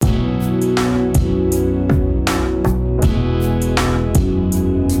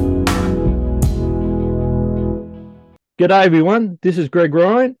G'day everyone, this is Greg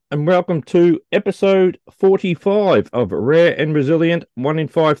Ryan and welcome to episode 45 of Rare and Resilient 1 in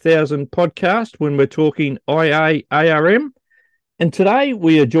 5,000 podcast when we're talking IA-ARM. And today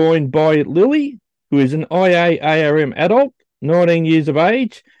we are joined by Lily, who is an IA-ARM adult, 19 years of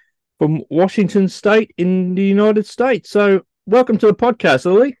age, from Washington State in the United States. So welcome to the podcast,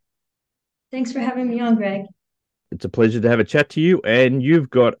 Lily. Thanks for having me on, Greg. It's a pleasure to have a chat to you, and you've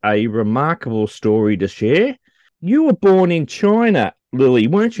got a remarkable story to share. You were born in China, Lily,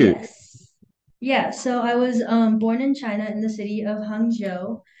 weren't you? Yes. Yeah, so I was born in China in the city of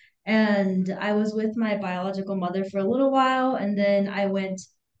Hangzhou, and I was with my biological mother for a little while, and then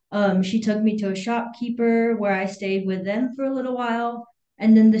she took me to a shopkeeper where I stayed with them for a little while,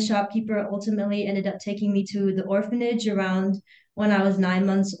 and then the shopkeeper ultimately ended up taking me to the orphanage around when I was 9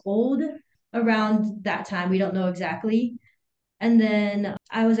 months old. Around that time, we don't know exactly. And then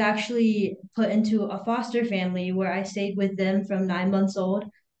I was actually put into a foster family where I stayed with them from 9 months old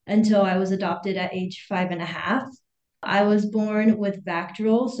until I was adopted at age 5.5. I was born with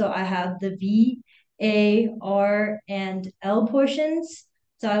VACTERL, so I have the V, A, R, and L portions.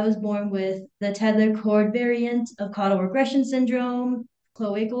 So I was born with the tethered cord variant of caudal regression syndrome,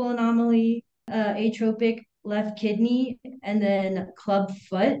 cloacal anomaly, atropic left kidney, and then club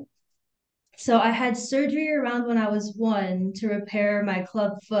foot. So I had surgery around when I was 1 to repair my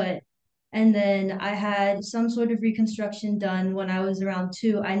club foot. And then I had some sort of reconstruction done when I was around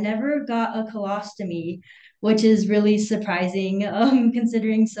 2. I never got a colostomy, which is really surprising,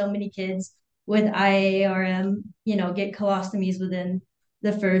 considering so many kids with IARM, get colostomies within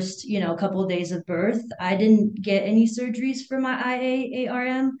the first, couple of days of birth. I didn't get any surgeries for my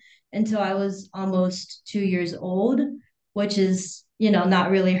IARM until I was almost 2 years old, which is, not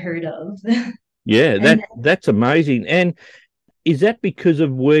really heard of. Yeah, And that's amazing. And is that because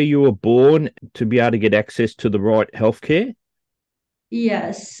of where you were born to be able to get access to the right healthcare?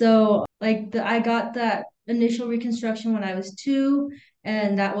 yes, so I got that initial reconstruction when I was 2,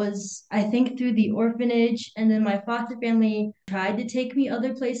 and that was I think through the orphanage, and then my foster family tried to take me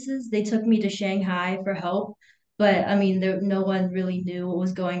other places. They took me to Shanghai for help, but I mean, no one really knew what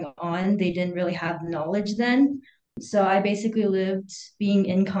was going on. They didn't really have the knowledge then. So I basically lived being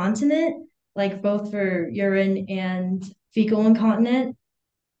incontinent, like both for urine and fecal incontinent.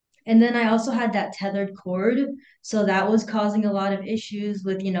 And then I also had that tethered cord. So that was causing a lot of issues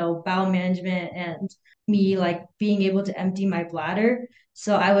with, bowel management and me like being able to empty my bladder.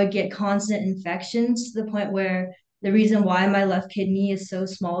 So I would get constant infections to the point where the reason why my left kidney is so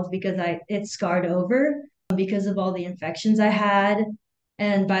small is because it's scarred over because of all the infections I had.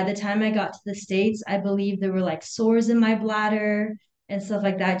 And by the time I got to the States, I believe there were like sores in my bladder and stuff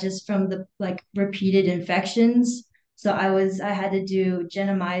like that just from the like repeated infections. So I had to do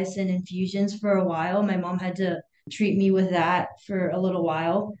gentamicin infusions for a while. My mom had to treat me with that for a little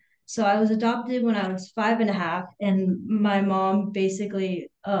while. So I was adopted when I was 5.5, and my mom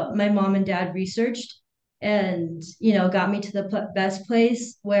and dad researched and got me to the best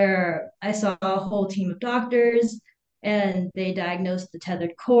place where I saw a whole team of doctors, and they diagnosed the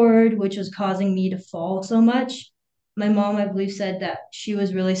tethered cord, which was causing me to fall so much. My mom, I believe, said that she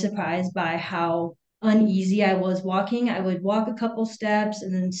was really surprised by how uneasy I was walking. I would walk a couple steps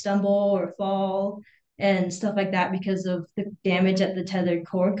and then stumble or fall and stuff like that because of the damage that the tethered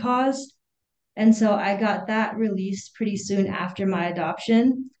cord caused. And so I got that released pretty soon after my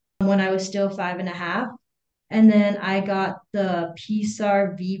adoption when I was still 5.5. And then I got the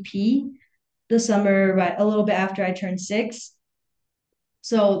PSAR VP the summer, right, a little bit after I turned 6.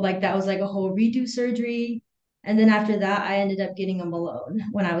 So like that was like a whole redo surgery. And then after that, I ended up getting a Malone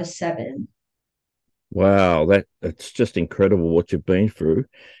when I was 7. Wow, that's just incredible what you've been through.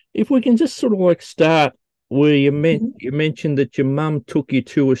 If we can just sort of like start where you mentioned that your mum took you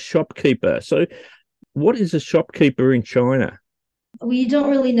to a shopkeeper. So what is a shopkeeper in China? We don't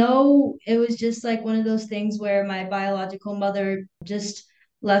really know. It was just like one of those things where my biological mother just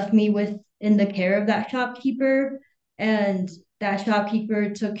left me with in the care of that shopkeeper, and that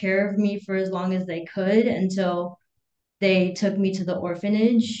shopkeeper took care of me for as long as they could until they took me to the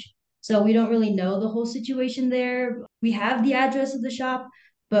orphanage. So we don't really know the whole situation there. We have the address of the shop,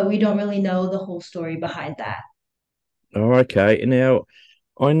 but we don't really know the whole story behind that. Oh, okay. Now,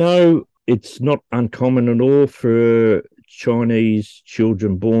 I know it's not uncommon at all for Chinese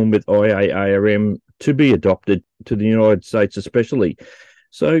children born with IAARM to be adopted to the United States, especially.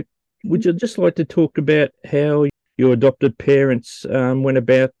 So, would you just like to talk about how your adopted parents went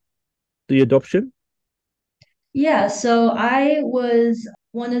about the adoption? Yeah, so I was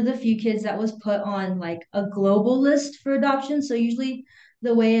one of the few kids that was put on like a global list for adoption. So usually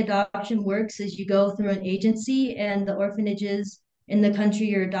the way adoption works is you go through an agency, and the orphanages in the country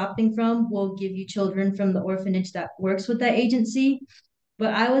you're adopting from will give you children from the orphanage that works with that agency.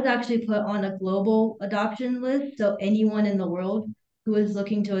 But I was actually put on a global adoption list, so anyone in the world who was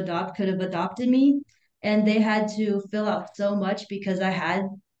looking to adopt could have adopted me. And they had to fill out so much because I had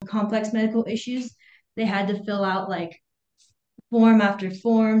complex medical issues. They had to fill out like form after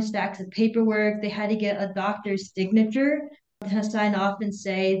form, stacks of paperwork. They had to get a doctor's signature to sign off and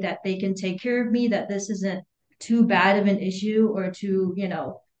say that they can take care of me, that this isn't too bad of an issue or too,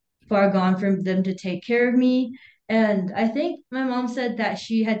 far gone from them to take care of me. And I think my mom said that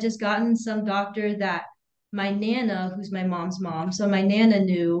she had just gotten some doctor that my nana, who's my mom's mom, so my nana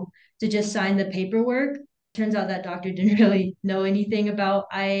knew to just sign the paperwork. Turns out that doctor didn't really know anything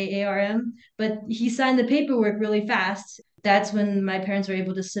about IAARM, but he signed the paperwork really fast. That's when my parents were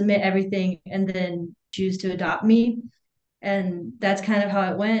able to submit everything and then choose to adopt me. And that's kind of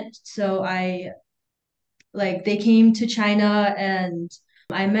how it went. So they came to China and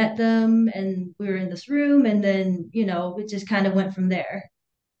I met them and we were in this room and then, it just kind of went from there.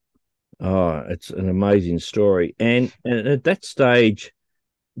 Oh, it's an amazing story. And at that stage,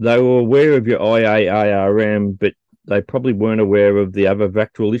 they were aware of your IAARM, but they probably weren't aware of the other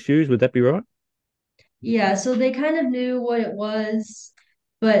VACTERL issues. Would that be right? Yeah, so they kind of knew what it was,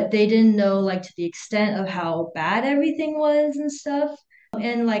 but they didn't know like to the extent of how bad everything was and stuff.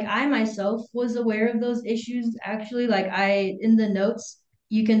 And like I myself was aware of those issues actually. Like I in the notes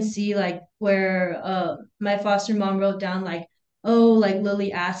you can see like where my foster mom wrote down like, oh, like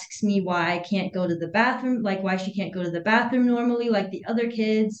Lily asks me why I can't go to the bathroom, like why she can't go to the bathroom normally like the other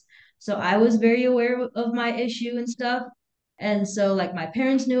kids. So I was very aware of my issue and stuff. And so like my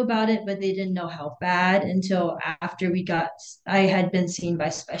parents knew about it, but they didn't know how bad until after I had been seen by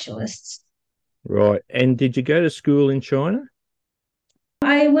specialists. Right. And did you go to school in China?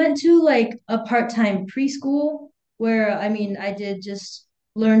 I went to like a part-time preschool where I mean I did just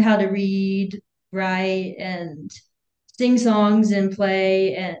learn how to read, write, and sing songs and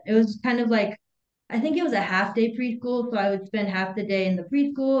play. And it was kind of like I think it was a half day preschool. So I would spend half the day in the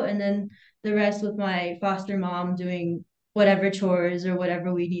preschool and then the rest with my foster mom doing whatever chores or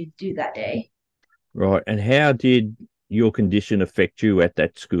whatever we needed to do that day. Right. And how did your condition affect you at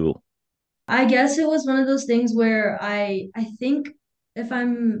that school? I guess it was one of those things where I think if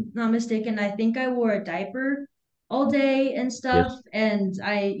I'm not mistaken, I think I wore a diaper all day and stuff. Yes. And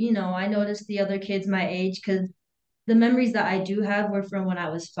I noticed the other kids my age because the memories that I do have were from when I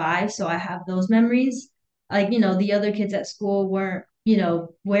was 5, so I have those memories. Like, the other kids at school weren't,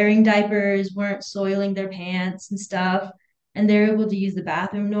 wearing diapers, weren't soiling their pants and stuff, and they're able to use the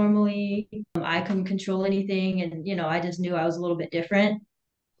bathroom normally. I couldn't control anything, and I just knew I was a little bit different.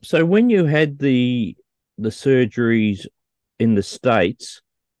 So when you had the surgeries in the States,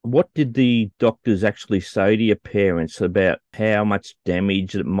 what did the doctors actually say to your parents about how much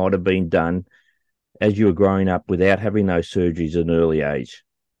damage that might have been done as you were growing up without having those surgeries at an early age?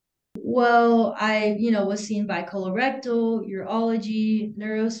 Well, I, was seen by colorectal, urology,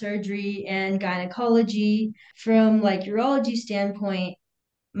 neurosurgery, and gynecology. From like urology standpoint,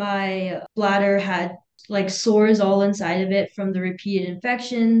 my bladder had like sores all inside of it from the repeated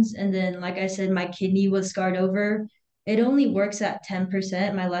infections. And then, like I said, my kidney was scarred over. It only works at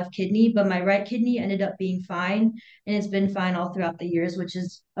 10%, my left kidney, but my right kidney ended up being fine. And it's been fine all throughout the years, which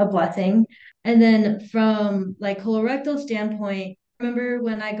is a blessing. And then from like colorectal standpoint, remember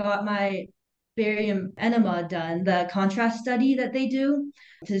when I got my barium enema done, the contrast study that they do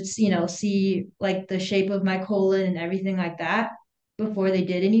to, see like the shape of my colon and everything like that before they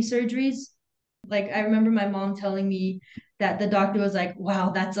did any surgeries. Like I remember my mom telling me that the doctor was like,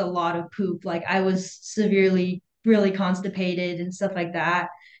 "Wow, that's a lot of poop." Like I was severely really constipated and stuff like that.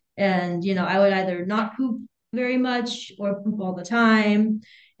 And I would either not poop very much or poop all the time.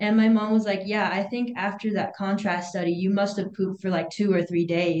 And my mom was like, "Yeah, I think after that contrast study, you must have pooped for like 2 or 3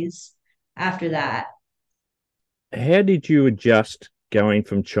 days after that." How did you adjust going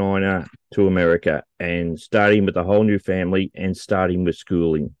from China to America and starting with a whole new family and starting with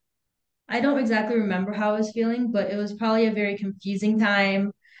schooling? I don't exactly remember how I was feeling, but it was probably a very confusing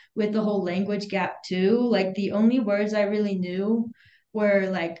time with the whole language gap too. Like the only words I really knew were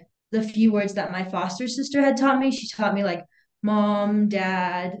like the few words that my foster sister had taught me. She taught me like mom,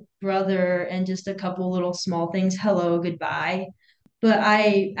 dad, brother, and just a couple little small things, hello, goodbye. But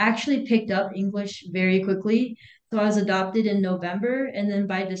I actually picked up English very quickly. So I was adopted in November, and then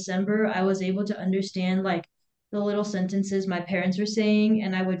by December, I was able to understand like the little sentences my parents were saying,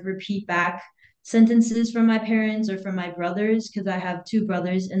 and I would repeat back sentences from my parents or from my brothers because I have two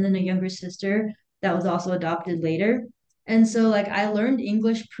brothers and then a younger sister that was also adopted later. And so like I learned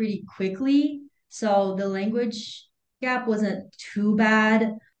English pretty quickly. So the language gap wasn't too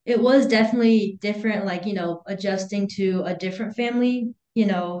bad. It was definitely different, like, adjusting to a different family,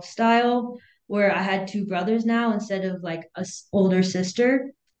 style where I had two brothers now instead of like a older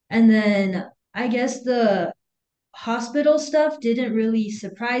sister. And then I guess the hospital stuff didn't really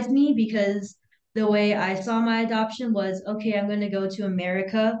surprise me because the way I saw my adoption was, okay, I'm going to go to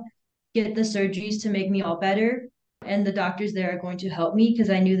America, get the surgeries to make me all better, and the doctors there are going to help me because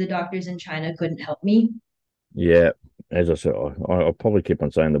I knew the doctors in China couldn't help me. Yeah, as I said, I'll probably keep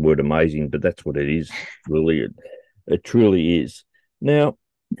on saying the word amazing, but that's what it is. Really, it truly is. Now,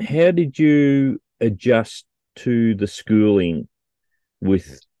 how did you adjust to the schooling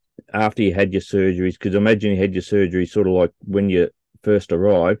with after you had your surgeries? Because imagine you had your surgery sort of like when you first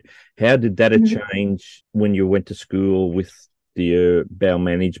arrived. How did that Mhm. change when you went to school with the bowel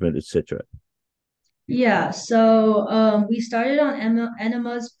management, etc.? Yeah, so we started on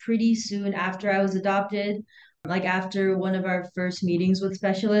enemas pretty soon after I was adopted, like after one of our first meetings with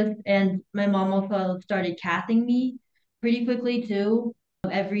specialists, and my mom also started cathing me pretty quickly too.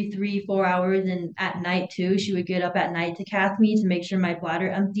 Every 3, 4 hours, and at night too, she would get up at night to cath me to make sure my bladder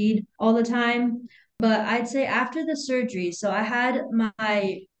emptied all the time. But I'd say after the surgery, so I had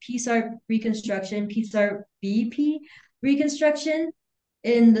my PSARP reconstruction, PSARP BP reconstruction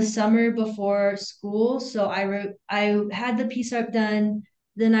in the summer before school. So I had the PSARP done.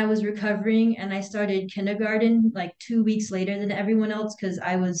 Then I was recovering and I started kindergarten like 2 weeks later than everyone else because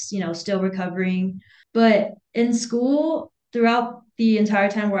I was, still recovering. But in school, throughout the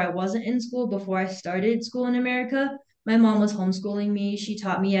entire time where I wasn't in school before I started school in America, my mom was homeschooling me. She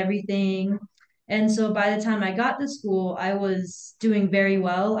taught me everything. And so by the time I got to school, I was doing very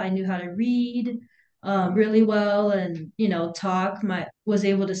well. I knew how to read really well and talk my was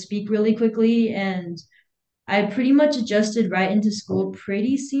able to speak really quickly, and I pretty much adjusted right into school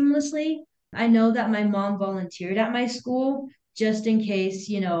pretty seamlessly. I know that my mom volunteered at my school just in case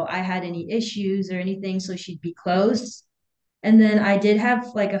I had any issues or anything, so she'd be close. And then I did have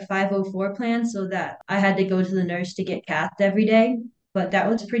like a 504 plan so that I had to go to the nurse to get cathed every day, but that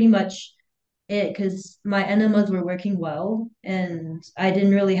was pretty much it because my enemas were working well and I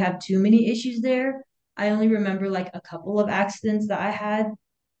didn't really have too many issues there. I only remember like a couple of accidents that I had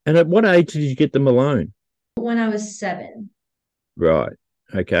And at what age did you get them alone? when I was 7. Right.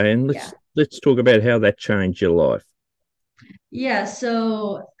 Okay. And Yeah. let's talk about how that changed your life. Yeah.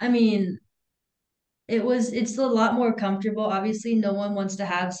 So, I mean, it's a lot more comfortable. Obviously, no one wants to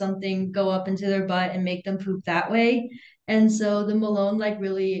have something go up into their butt and make them poop that way. And so the Malone like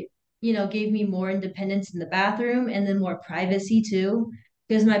really, gave me more independence in the bathroom and then more privacy too,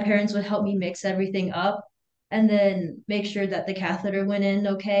 because my parents would help me mix everything up and then make sure that the catheter went in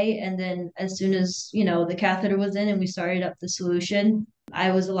okay. And then as soon as, the catheter was in and we started up the solution,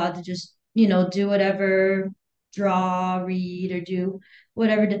 I was allowed to just, do whatever, draw, read, or do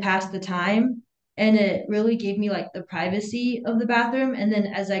whatever to pass the time, and it really gave me like the privacy of the bathroom. And then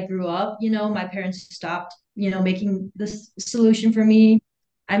as I grew up, my parents stopped, making this solution for me.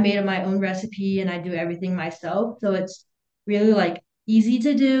 I made my own recipe and I do everything myself. So it's really like easy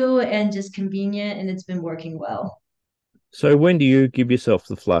to do and just convenient, and it's been working well. So when do you give yourself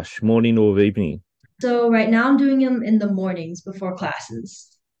the flush, morning or evening? So right now I'm doing them in the mornings before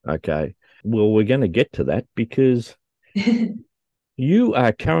classes. Okay. Well, we're going to get to that because you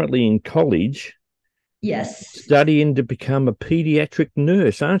are currently in college Yes. studying to become a pediatric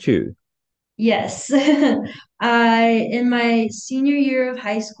nurse, aren't you? Yes. In my senior year of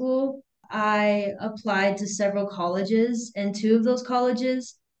high school, I applied to several colleges, and two of those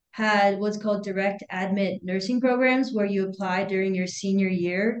colleges had what's called direct admit nursing programs, where you apply during your senior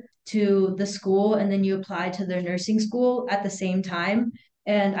year to the school and then you apply to their nursing school at the same time.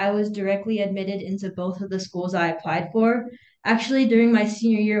 And I was directly admitted into both of the schools I applied for. Actually, during my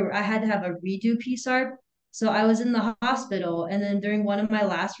senior year, I had to have a redo PSARP, so I was in the hospital, and then during one of my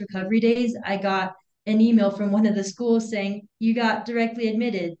last recovery days, I got an email from one of the schools saying, "You got directly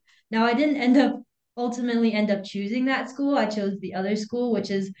admitted." Now, I didn't ultimately end up choosing that school. I chose the other school, which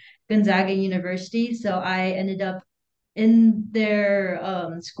is Gonzaga University. So I ended up in their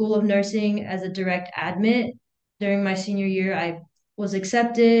school of nursing as a direct admit. During my senior year, I was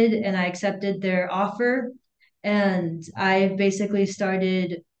accepted and I accepted their offer. And I basically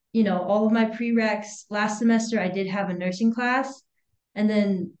started, all of my prereqs last semester. I did have a nursing class. And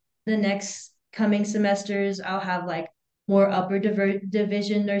then the next coming semesters, I'll have like more upper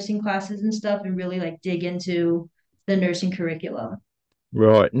division nursing classes and stuff and really like dig into the nursing curriculum.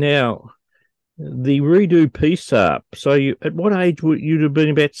 Right. Now, The redo PSAP. So at what age would you have been?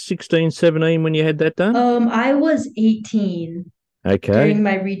 About 16, 17 when you had that done? I was 18 during Okay.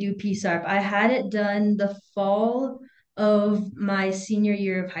 my redo PSARP. I had it done the fall of my senior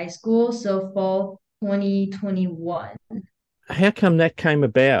year of high school, so fall 2021. How come that came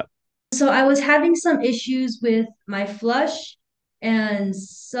about? So I was having some issues with my flush and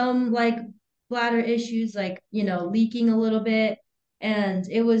some like bladder issues, like, leaking a little bit. And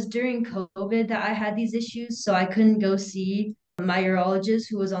it was during COVID that I had these issues. So I couldn't go see my urologist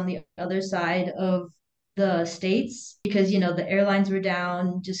who was on the other side of the states because, the airlines were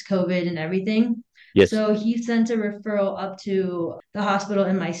down, just COVID and everything. Yes. So he sent a referral up to the hospital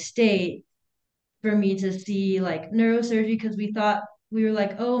in my state for me to see like neurosurgery because we were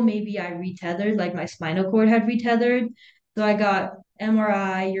like, oh, maybe I retethered, like my spinal cord had retethered. So I got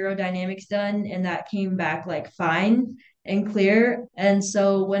MRI, urodynamics done, and that came back like fine and clear. And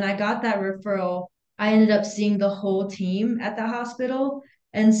so when I got that referral, I ended up seeing the whole team at the hospital.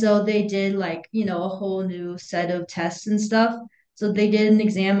 And so they did like, a whole new set of tests and stuff. So they did an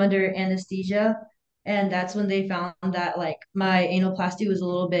exam under anesthesia, and that's when they found that like my anoplasty was a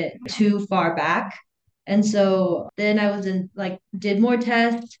little bit too far back. And so then I was in like did more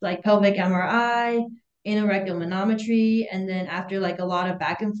tests like pelvic MRI, anorectal manometry, and then after like a lot of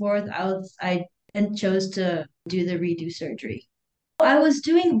back and forth, I and chose to do the redo surgery. I was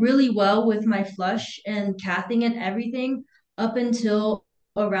doing really well with my flush and cathing and everything up until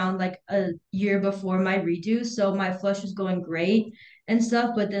around like a year before my redo. So my flush was going great and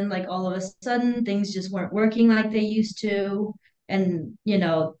stuff, but then like all of a sudden things just weren't working like they used to. And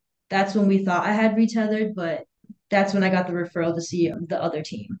that's when we thought I had retethered, but that's when I got the referral to see the other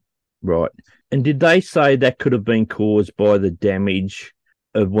team. Right. And did they say that could have been caused by the damage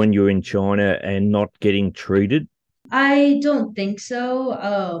of when you were in China and not getting treated? I don't think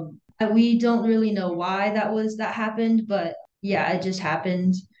so. We don't really know why that happened, but yeah, it just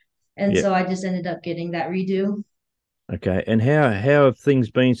happened. And Yeah. so I just ended up getting that redo. Okay. And how have things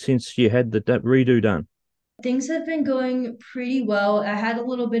been since you had that redo done? Things have been going pretty well. I had a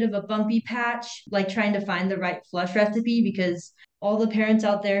little bit of a bumpy patch, like trying to find the right flush recipe because all the parents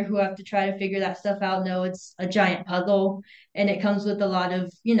out there who have to try to figure that stuff out know it's a giant puzzle and it comes with a lot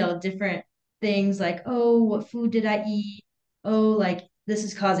of, different things like, oh, what food did I eat? Oh, like this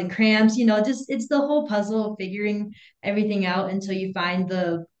is causing cramps, just it's the whole puzzle of figuring everything out until you find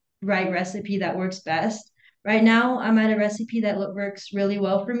the right recipe that works best. Right now, I'm at a recipe that works really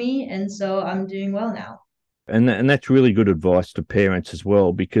well for me, and so I'm doing well now. And that's really good advice to parents as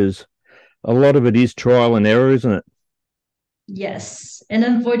well, because a lot of it is trial and error, isn't it? Yes. And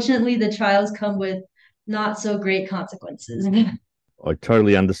unfortunately, the trials come with not so great consequences. I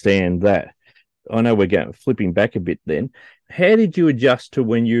totally understand that. I know we're going flipping back a bit then. How did you adjust to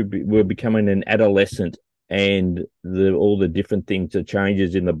when you were becoming an adolescent and all the different things, the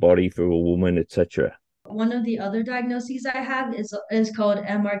changes in the body for a woman, etc.? One of the other diagnoses I have is called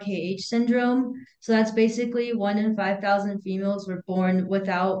MRKH syndrome. So that's basically 1 in 5,000 females were born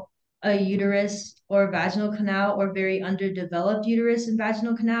without a uterus or vaginal canal or very underdeveloped uterus and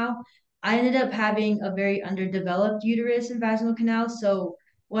vaginal canal. I ended up having a very underdeveloped uterus and vaginal canal. So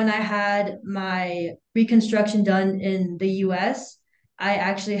when I had my reconstruction done in the US, I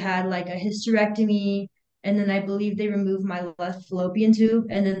actually had like a hysterectomy, and then I believe they removed my left fallopian tube.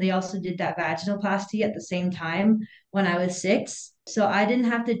 And then they also did that vaginoplasty at the same time when I was 6. So I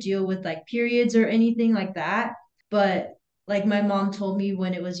didn't have to deal with like periods or anything like that. But like my mom told me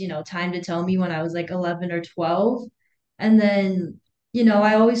when it was, time to tell me when I was like 11 or 12. And then,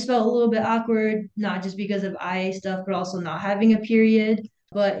 I always felt a little bit awkward, not just because of IA stuff, but also not having a period.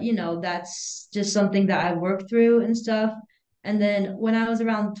 But, that's just something that I worked through and stuff. And then when I was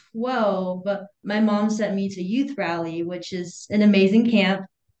around 12, my mom sent me to Youth Rally, which is an amazing camp.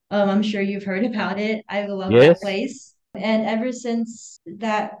 I'm sure you've heard about it. I love that Yes. place. And ever since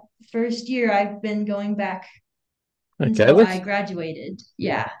that first year, I've been going back Okay. until I graduated.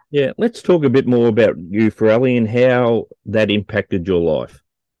 Yeah. Let's talk a bit more about you, Farrelly, and how that impacted your life.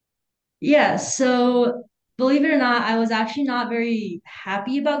 Yeah. So believe it or not, I was actually not very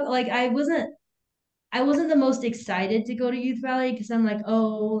happy about like I wasn't the most excited to go to youth rally because I'm like,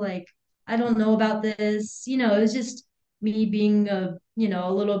 oh, like I don't know about this. It was just me being a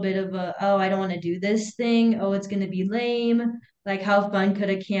little bit of a, oh, I don't want to do this thing. Oh, it's gonna be lame. Like, how fun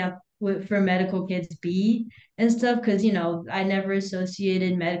could a camp for medical kids be and stuff? Because I never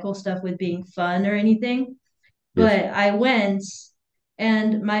associated medical stuff with being fun or anything. Yes. But I went,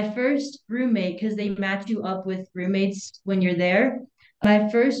 and my first roommate, because they match you up with roommates when you're there. My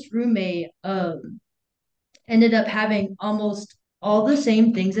first roommate ended up having almost all the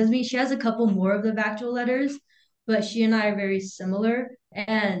same things as me. She has a couple more of the VACTERL letters, but she and I are very similar.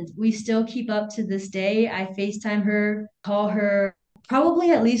 And we still keep up to this day. I FaceTime her, call her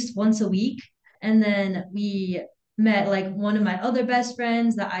probably at least once a week. And then we met like one of my other best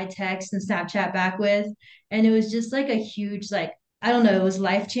friends that I text and Snapchat back with. And it was just like a huge, like, I don't know, it was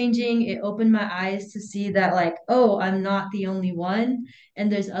life changing. It opened my eyes to see that, like, oh, I'm not the only one.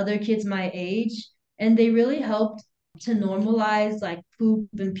 And there's other kids my age. And they really helped to normalize like poop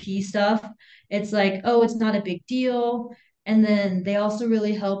and pee stuff. It's like, oh, it's not a big deal. And then they also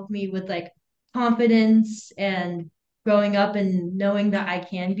really helped me with like confidence and growing up and knowing that I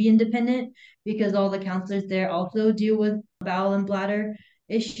can be independent because all the counselors there also deal with bowel and bladder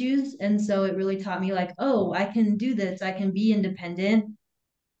issues. And so it really taught me like, oh, I can do this, I can be independent.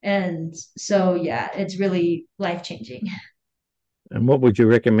 And so, yeah, it's really life changing. And what would you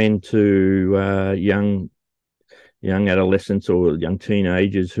recommend to young adolescents or young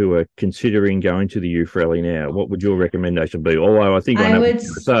teenagers who are considering going to the youth rally now? What would your recommendation be? Although I think I I know what would,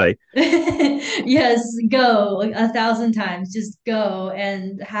 you're going to say. yes, go like 1,000 times. Just go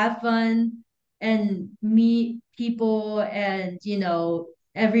and have fun and meet people, and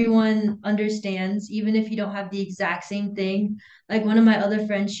everyone understands, even if you don't have the exact same thing. Like one of my other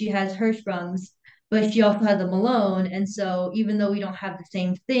friends, she has Hirschsprung's, but she also has a Malone, and so even though we don't have the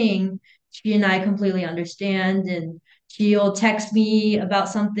same thing, she and I completely understand, and she'll text me about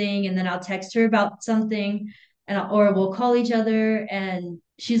something, and then I'll text her about something or we'll call each other, and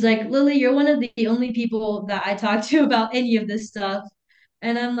she's like, Lily, you're one of the only people that I talk to about any of this stuff.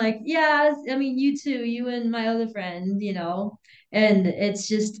 And I'm like, yeah, I mean, you too, you and my other friend, and it's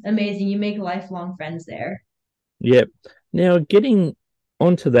just amazing. You make lifelong friends there. Yep. Now, getting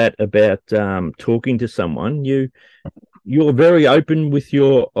onto that about talking to someone, you're very open with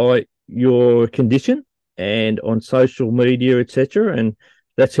your condition and on social media, etc. And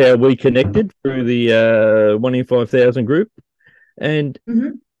that's how we connected through the 1 in 5,000 group. And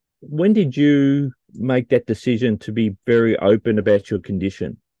Mhm. when did you make that decision to be very open about your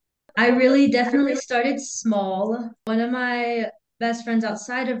condition? I really definitely started small. One of my best friends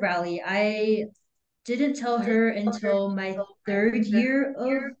outside of Raleigh, I didn't tell her until my third year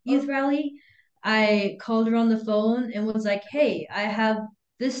of youth rally. I called her on the phone and was like, hey, I have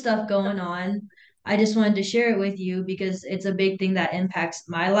this stuff going on. I just wanted to share it with you because it's a big thing that impacts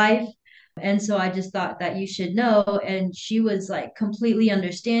my life. And so I just thought that you should know. And she was like completely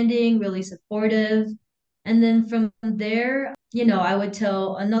understanding, really supportive. And then from there, I would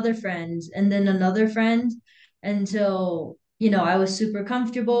tell another friend and then another friend until, I was super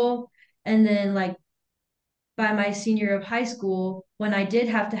comfortable. And then like by my senior of high school, when I did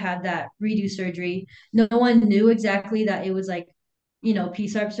have to have that redo surgery, no one knew exactly that it was like,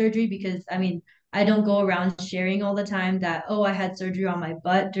 PSARP surgery because I mean, I don't go around sharing all the time that, oh, I had surgery on my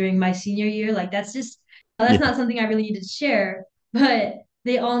butt during my senior year. Like that's Yeah. not something I really needed to share. But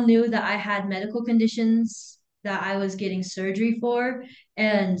they all knew that I had medical conditions that I was getting surgery for.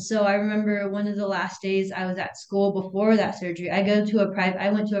 And so I remember one of the last days I was at school before that surgery. I went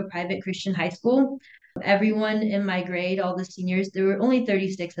to a private Christian high school. Everyone in my grade, all the seniors, there were only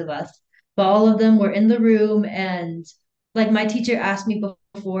 36 of us, but all of them were in the room. And like my teacher asked me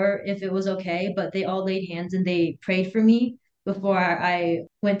before if it was okay, but they all laid hands and they prayed for me before I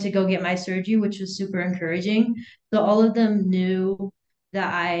went to go get my surgery, which was super encouraging. So all of them knew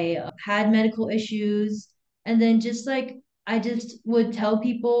that I had medical issues. And then just like I just would tell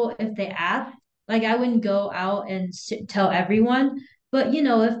people if they asked, like I wouldn't go out and tell everyone, but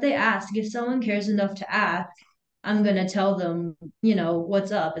if they ask, if someone cares enough to ask, I'm gonna tell them,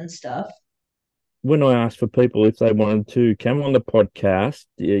 what's up and stuff. When I asked for people if they wanted to come on the podcast,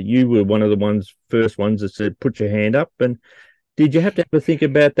 you were one of the first ones that said, put your hand up. And did you have to have a think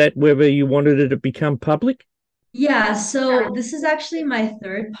about that, whether you wanted it to become public? Yeah, so this is actually my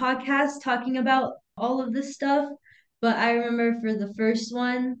third podcast talking about all of this stuff. But I remember for the first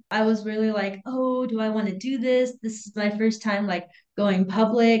one, I was really like, oh, do I want to do this? This is my first time like going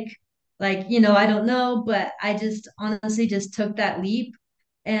public. Like, I don't know, but I just honestly just took that leap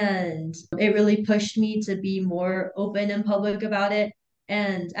and it really pushed me to be more open and public about it.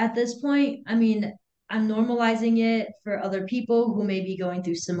 And at this point, I mean, I'm normalizing it for other people who may be going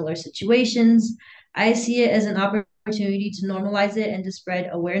through similar situations. I see it as an opportunity to normalize it and to spread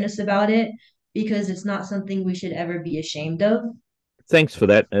awareness about it because it's not something we should ever be ashamed of. Thanks for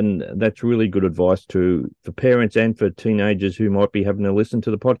that. And that's really good advice for parents and for teenagers who might be having to listen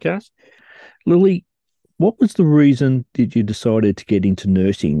to the podcast. Lily, what was the reason that you decided to get into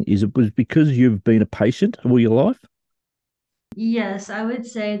nursing? Is it was because you've been a patient all your life? Yes, I would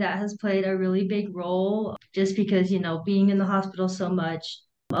say that has played a really big role just because, being in the hospital so much,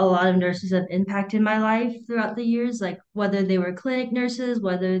 a lot of nurses have impacted my life throughout the years, like whether they were clinic nurses,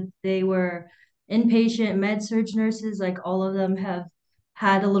 whether they were inpatient med surge nurses, like all of them have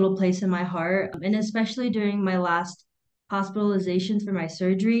had a little place in my heart. And especially during my last hospitalizations for my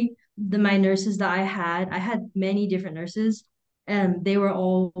surgery, my nurses that I had many different nurses and they were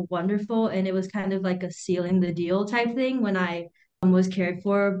all wonderful. And it was kind of like a sealing the deal type thing when I was cared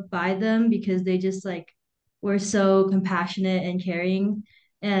for by them because they just like were so compassionate and caring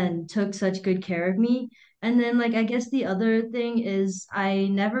and took such good care of me. And then like I guess the other thing is I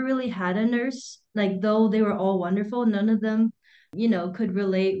never really had a nurse, like though they were all wonderful, none of them, could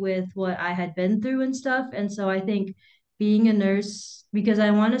relate with what I had been through and stuff. And so I think being a nurse, because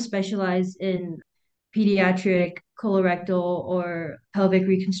I want to specialize in pediatric, colorectal, or pelvic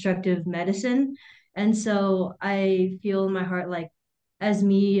reconstructive medicine. And so I feel in my heart like as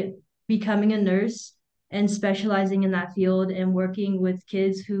me becoming a nurse and specializing in that field and working with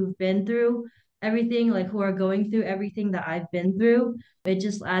kids who've been through everything, like who are going through everything that I've been through, it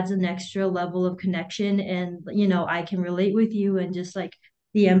just adds an extra level of connection. And, I can relate with you and just like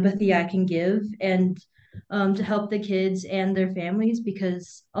the empathy I can give and to help the kids and their families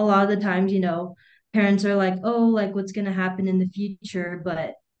because a lot of the times, parents are like, oh, like what's going to happen in the future.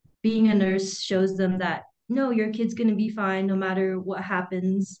 But being a nurse shows them that no, your kid's going to be fine no matter what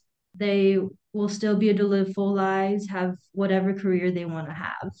happens. They will still be able to live full lives, have whatever career they want to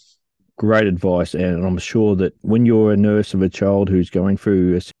have. Great advice. And I'm sure that when you're a nurse of a child who's going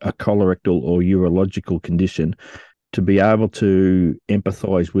through a colorectal or urological condition, to be able to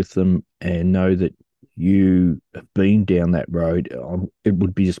empathize with them and know that you have been down that road, it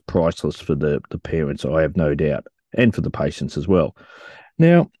would be just priceless for the parents, I have no doubt, and for the patients as well.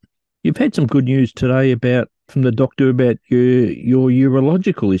 Now, you've had some good news today about from the doctor about your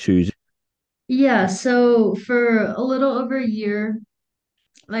urological issues. Yeah, so for a little over a year,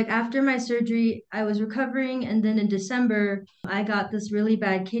 like after my surgery, I was recovering, and then in December, I got this really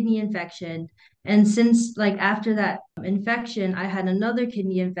bad kidney infection. And since like after that infection, I had another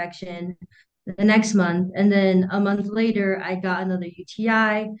kidney infection the next month, and then a month later, I got another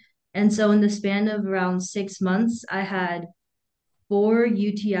UTI. And so in the span of around 6 months, I had four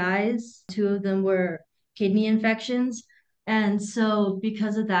UTIs. Two of them were kidney infections. And so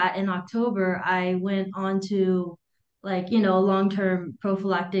because of that, in October, I went on to like, a long-term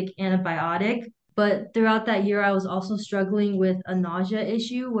prophylactic antibiotic. But throughout that year, I was also struggling with a nausea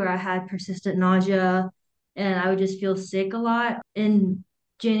issue where I had persistent nausea and I would just feel sick a lot. In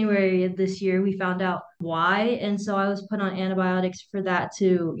January of this year, we found out why. And so I was put on antibiotics for that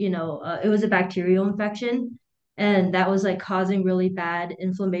too. It was a bacterial infection and that was like causing really bad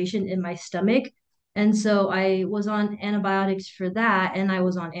inflammation in my stomach. And so I was on antibiotics for that, and I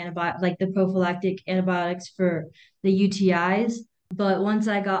was on like the prophylactic antibiotics for the UTIs. But once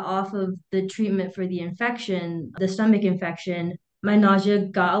I got off of the treatment for the infection, the stomach infection, my nausea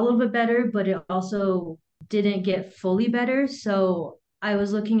got a little bit better, but it also didn't get fully better. So I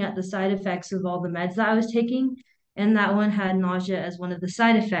was looking at the side effects of all the meds that I was taking, and that one had nausea as one of the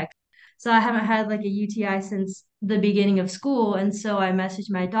side effects. So I haven't had like a UTI since the beginning of school. And so I messaged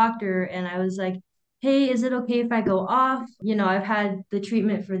my doctor and I was like, hey, is it okay if I go off? I've had the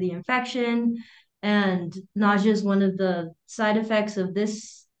treatment for the infection and nausea is one of the side effects of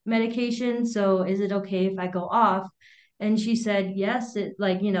this medication. So is it okay if I go off? And she said, yes, it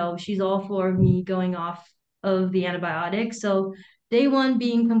like, she's all for me going off of the antibiotic. So day one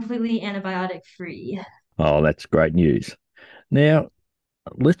being completely antibiotic free. Oh, that's great news. Now,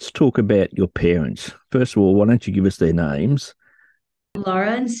 let's talk about your parents. First of all, why don't you give us their names?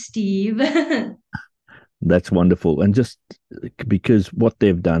 Laura and Steve. That's wonderful. And just because what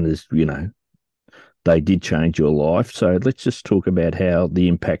they've done is, they did change your life. So let's just talk about how the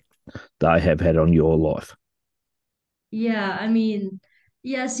impact they have had on your life. Yeah, I mean,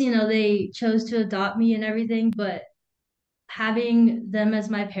 yes, they chose to adopt me and everything, but having them as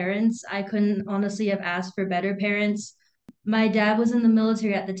my parents, I couldn't honestly have asked for better parents. My dad was in the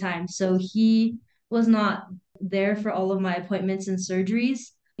military at the time, so he was not there for all of my appointments and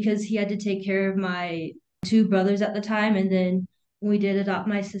surgeries because he had to take care of my two brothers at the time. And then when we did adopt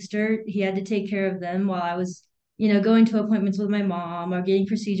my sister, he had to take care of them while I was, going to appointments with my mom or getting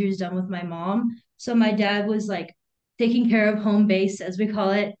procedures done with my mom. So my dad was like taking care of home base, as we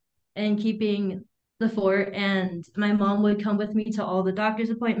call it, and keeping the fort. And my mom would come with me to all the doctor's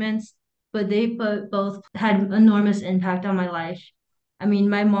appointments, but they both had enormous impact on my life. I mean,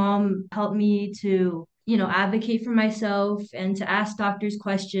 my mom helped me to, advocate for myself and to ask doctors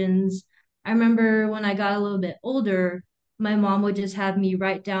questions. I remember when I got a little bit older, my mom would just have me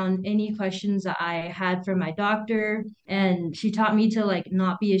write down any questions that I had for my doctor. And she taught me to like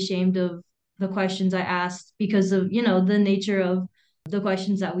not be ashamed of the questions I asked because of, the nature of the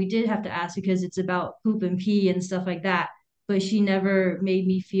questions that we did have to ask because it's about poop and pee and stuff like that. But she never made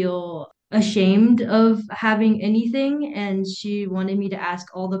me feel ashamed of having anything. And she wanted me to ask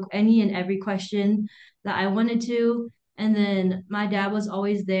any and every question that I wanted to. And then my dad was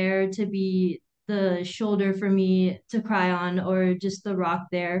always there to be the shoulder for me to cry on or just the rock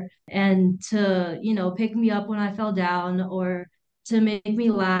there and to, pick me up when I fell down or to make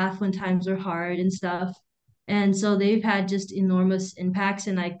me laugh when times were hard and stuff. And so they've had just enormous impacts,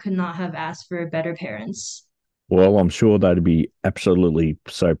 and I could not have asked for better parents. Well, I'm sure they'd be absolutely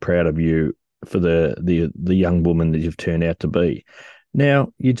so proud of you for the young woman that you've turned out to be.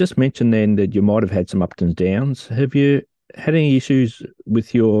 Now, you just mentioned then that you might have had some ups and downs. Have you had any issues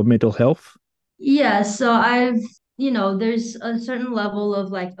with your mental health? Yeah, so there's a certain level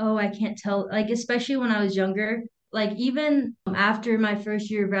of like, oh, I can't tell, like, especially when I was younger, like, even after my first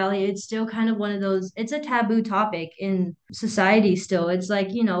year of rally, it's still kind of one of those, it's a taboo topic in society still. It's like,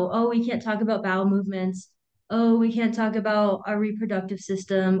 oh, we can't talk about bowel movements. Oh, we can't talk about our reproductive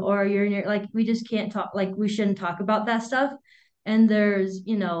system or urinary, like, we just can't talk, like, we shouldn't talk about that stuff. And there's,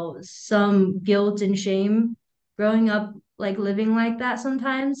 some guilt and shame growing up, like, living like that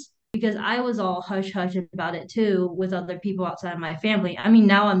sometimes because I was all hush hush about it too with other people outside of my family. I mean,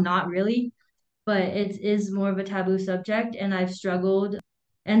 now I'm not really, but it is more of a taboo subject and I've struggled.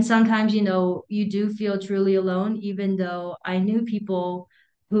 And sometimes, you do feel truly alone, even though I knew people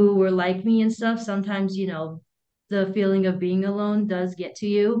who were like me and stuff. Sometimes, the feeling of being alone does get to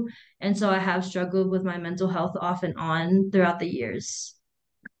you. And so I have struggled with my mental health off and on throughout the years.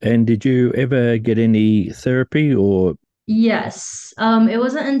 And did you ever get any therapy or Yes. It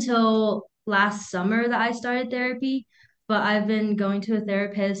wasn't until last summer that I started therapy, but I've been going to a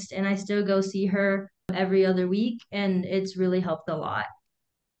therapist and I still go see her every other week, and it's really helped a lot.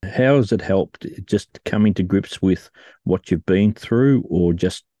 how has it helped? Just coming to grips with what you've been through, or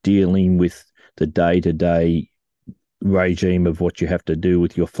just dealing with the day-to-day regime of what you have to do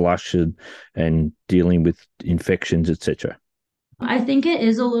with your flush and dealing with infections, etc.? I think it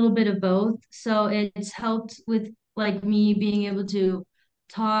is a little bit of both. So it's helped with like me being able to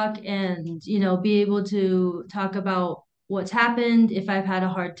talk and, be able to talk about what's happened. If I've had a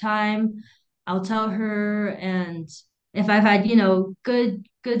hard time, I'll tell her. And if I've had,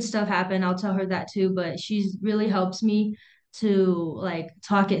 good stuff happen, I'll tell her that too. But she's really helps me to like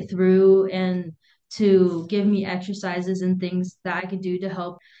talk it through and to give me exercises and things that I could do to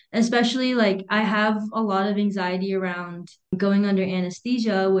help. Especially like I have a lot of anxiety around going under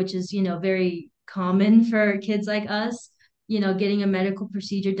anesthesia, which is, very common for kids like us, getting a medical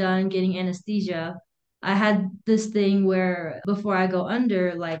procedure done, getting anesthesia. I had this thing where before I go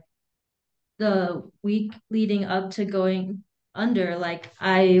under, like the week leading up to going under, like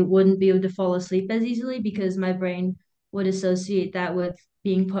I wouldn't be able to fall asleep as easily because my brain would associate that with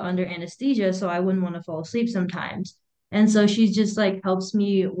being put under anesthesia. So I wouldn't want to fall asleep sometimes. And so she just like helps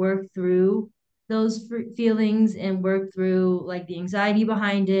me work through those feelings and work through like the anxiety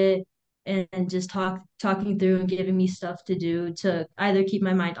behind it and just talking through and giving me stuff to do to either keep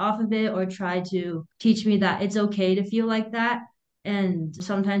my mind off of it or try to teach me that it's okay to feel like that and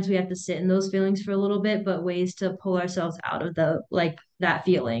sometimes we have to sit in those feelings for a little bit, but ways to pull ourselves out of the like that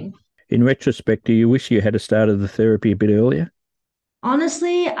feeling. In retrospect, do you wish you had started the therapy a bit earlier?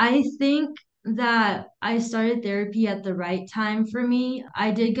 Honestly, I think that I started therapy at the right time for me. I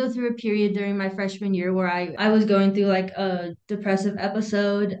did go through a period during my freshman year where I was going through like a depressive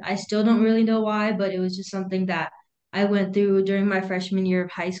episode. I still don't really know why, but it was just something that I went through during my freshman year of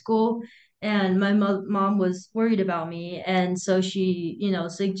high school. And my mom was worried about me, and so she,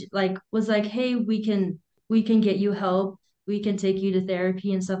 like was like, "Hey, we can get you help. We can take you to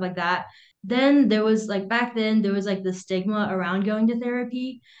therapy and stuff like that." Then there was like back then there was like the stigma around going to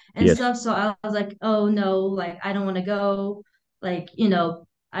therapy and Yes. stuff. So I was like, oh no, like I don't want to go. Like,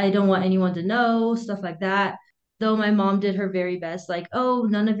 I don't want anyone to know, stuff like that. Though my mom did her very best, like, oh,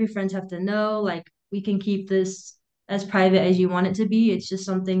 none of your friends have to know. Like, we can keep this as private as you want it to be. It's just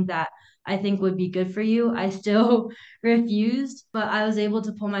something that I think would be good for you. I still refused, but I was able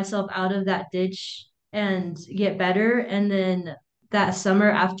to pull myself out of that ditch and get better. And then that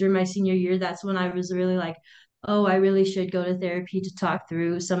summer after my senior year, that's when I was really like, oh, I really should go to therapy to talk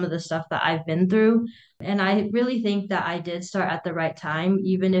through some of the stuff that I've been through. And I really think that I did start at the right time,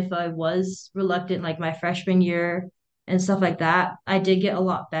 even if I was reluctant, like my freshman year and stuff like that. I did get a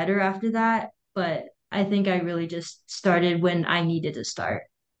lot better after that, but I think I really just started when I needed to start.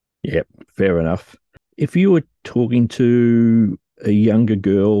 Yep, fair enough. if you were talking to a younger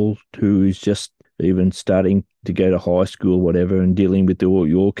girl who is just even starting to go to high school, whatever, and dealing with all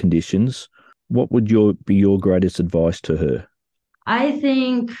your conditions, what would be your greatest advice to her? I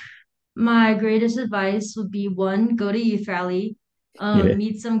think my greatest advice would be one, go to youth rally, Yeah.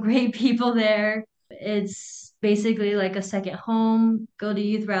 meet some great people there. It's basically like a second home. Go to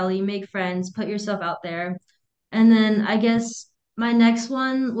youth rally, make friends, put yourself out there. And then I guess my next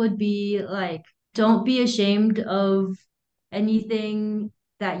one would be like, don't be ashamed of anything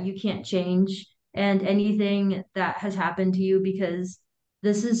that you can't change and anything that has happened to you because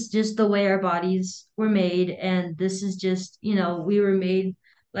this is just the way our bodies were made. And this is just, we were made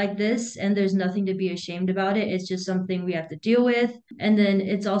like this, and there's nothing to be ashamed about it. It's just something we have to deal with. And then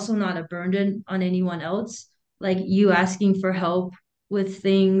it's also not a burden on anyone else. Like you asking for help with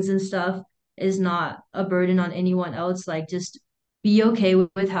things and stuff is not a burden on anyone else. Like just be okay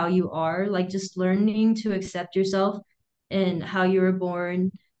with how you are. Like just learning to accept yourself and how you were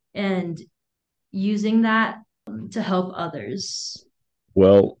born and using that to help others.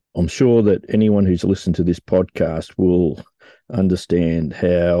 Well, I'm sure that anyone who's listened to this podcast will understand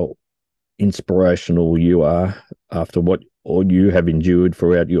how inspirational you are after what all you have endured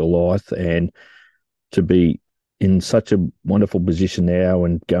throughout your life, and to be in such a wonderful position now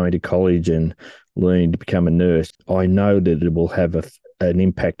and going to college and learning to become a nurse. I know that it will have an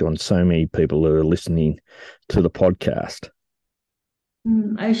impact on so many people who are listening to the podcast.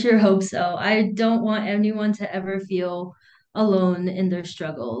 I sure hope so. I don't want anyone to ever feel alone in their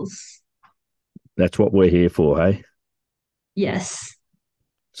struggles. That's what we're here for, hey? Yes.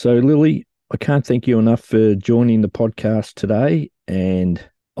 So, Lily, I can't thank you enough for joining the podcast today. And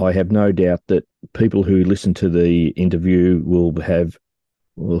I have no doubt that people who listen to the interview will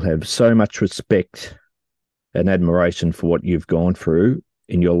have so much respect and admiration for what you've gone through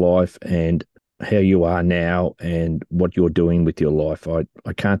in your life and how you are now and what you're doing with your life.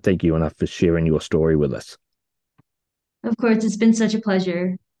 I can't thank you enough for sharing your story with us. Of course, it's been such a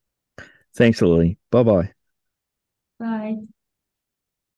pleasure. Thanks, Lily. Bye bye. Bye.